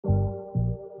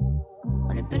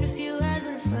Only been a few hours,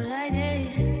 but it felt like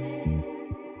days.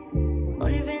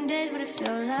 Only been days, but it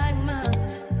felt like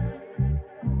months.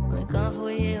 Been gone for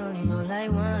a year, only know like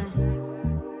once.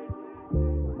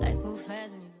 Life moves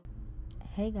fast and you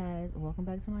Hey guys, welcome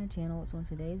back to my channel. So in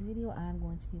today's video, I'm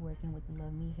going to be working with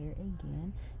Luvme hair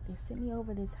again. They sent me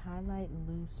over this highlight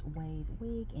loose wave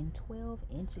wig in 12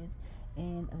 inches,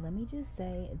 and let me just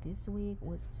say, this wig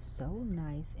was so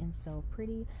nice and so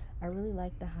pretty. I really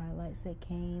like the highlights that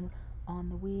came on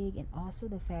the wig, and also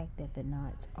the fact that the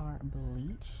knots are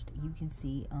bleached. You can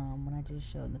see when I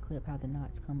just showed in the clip how the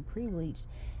knots come pre-bleached,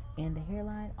 and the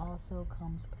hairline also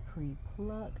comes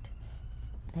pre-plucked.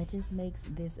 That just makes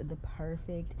this the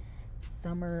perfect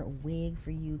summer wig for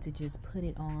you to just put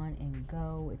it on and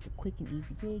go. It's a quick and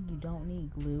easy wig. You don't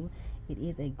need glue. It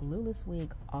is a glueless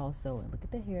wig also. And look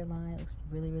at the hairline. It looks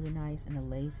really, really nice. And the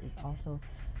lace is also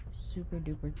super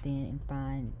duper thin and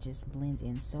fine. It just blends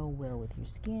in so well with your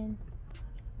skin.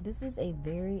 This is a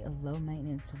very low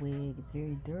maintenance wig. It's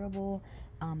very durable.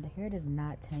 The hair does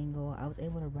not tangle. I was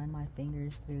able to run my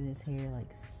fingers through this hair like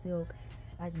silk.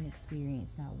 I didn't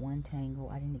experience not one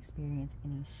tangle. I didn't experience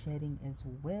any shedding as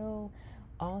well.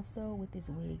 Also with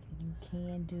this wig, you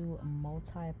can do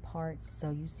multi-parts. So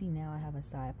you see now I have a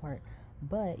side part,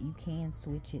 but you can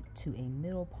switch it to a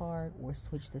middle part or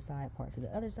switch the side part to the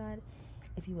other side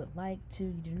if you would like to.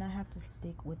 You do not have to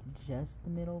stick with just the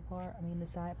middle part, the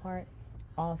side part.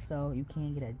 Also, you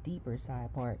can get a deeper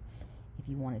side part if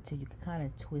you wanted to. You can kind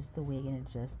of twist the wig and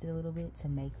adjust it a little bit to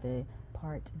make the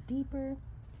part deeper.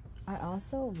 I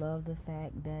also love the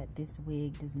fact that this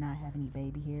wig does not have any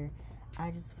baby hair. I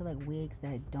just feel like wigs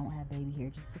that don't have baby hair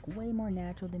just look way more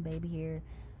natural than baby hair.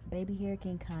 Baby hair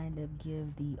can kind of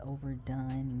give the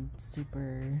overdone,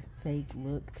 super fake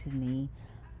look to me.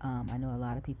 I know a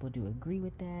lot of people do agree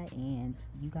with that, and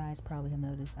you guys probably have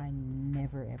noticed I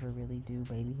never ever really do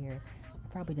baby hair.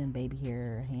 I've probably done baby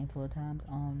hair a handful of times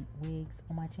on wigs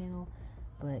on my channel,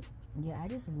 but yeah, I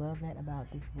just love that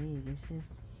about this wig. This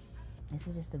is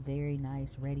just a very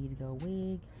nice, ready to go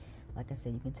wig. Like I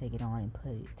said, you can take it on and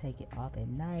take it off at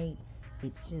night.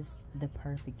 It's just the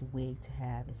perfect wig to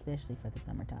have, especially for the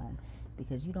summertime,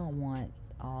 because you don't want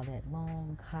all that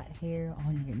long, hot hair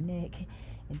on your neck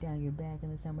and down your back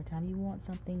in the summertime. You want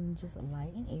something just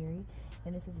light and airy,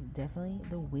 and this is definitely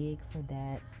the wig for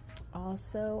that.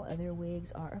 Also, other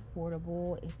wigs are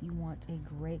affordable. If you want a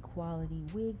great quality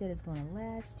wig that is going to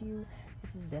last you,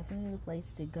 this is definitely the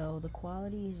place to go. The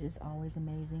quality is just always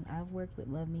amazing. I've worked with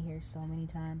Luvme hair so many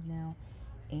times now,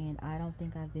 and I don't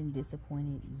think I've been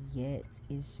disappointed yet.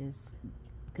 It's just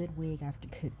good wig after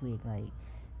good wig. Like,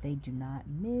 they do not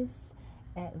miss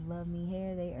at Luvme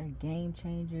hair. They are game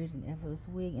changers in effortless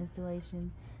wig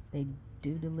installation. They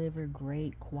do deliver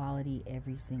great quality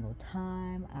every single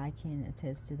time. I can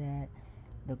attest to that.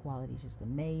 The quality is just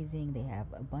amazing. They have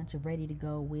a bunch of ready to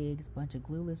go wigs, bunch of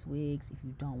glueless wigs. If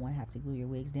you don't want to have to glue your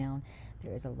wigs down,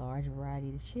 there is a large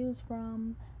variety to choose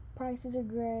from. Prices are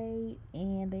great,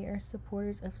 and they are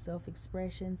supporters of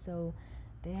self-expression. So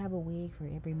they have a wig for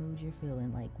every mood you're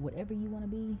feeling. Like, whatever you want to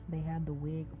be, they have the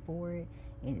wig for it,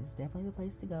 and it's definitely the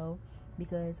place to go,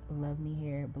 because Luvme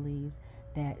hair believes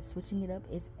that switching it up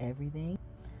is everything.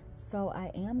 So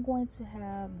I am going to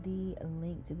have the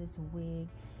link to this wig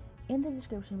in the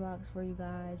description box for you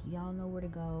guys. Y'all know where to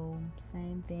go.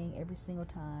 Same thing every single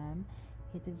time.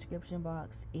 Hit the description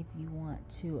box if you want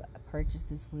to purchase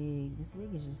this wig. This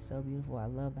wig is just so beautiful. I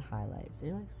love the highlights.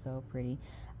 They're like so pretty.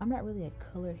 I'm not really a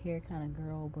colored hair kind of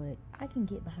girl, but I can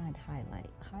get behind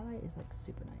highlight. Highlight is like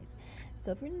super nice.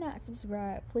 So if you're not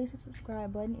subscribed, please hit the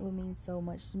subscribe button. It would mean so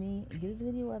much to me. Give this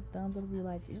video a thumbs up if you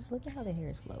liked it. Just look at how the hair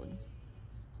is flowing.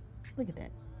 Look at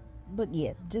that. But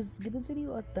yeah, just give this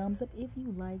video a thumbs up if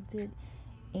you liked it,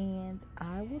 and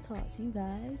I will talk to you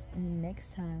guys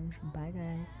next time. Bye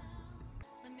guys.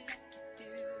 let me like you do.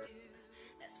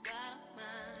 That's why I don't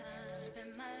mind to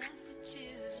spend my life with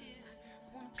you. I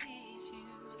wanna please you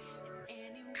in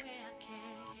any way I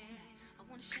can. I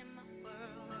wanna share my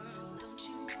world. Don't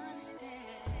you understand?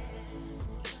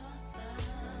 Your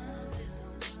love is a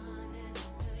one in a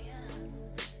million.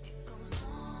 It goes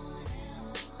on and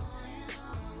on and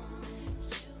on.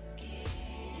 You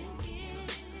give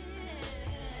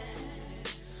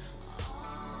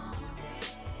all day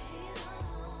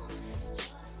long.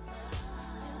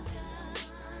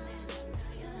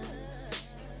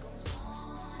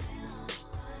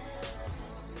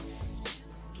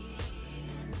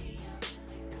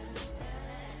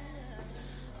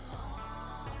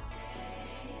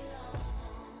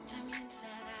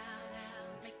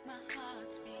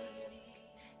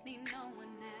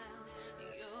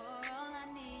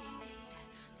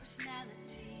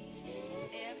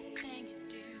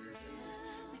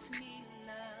 me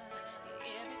love.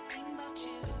 Everything about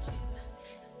you.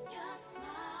 Your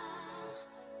smile,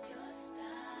 your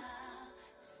style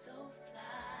is so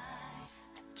fly.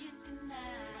 I can't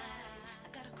deny.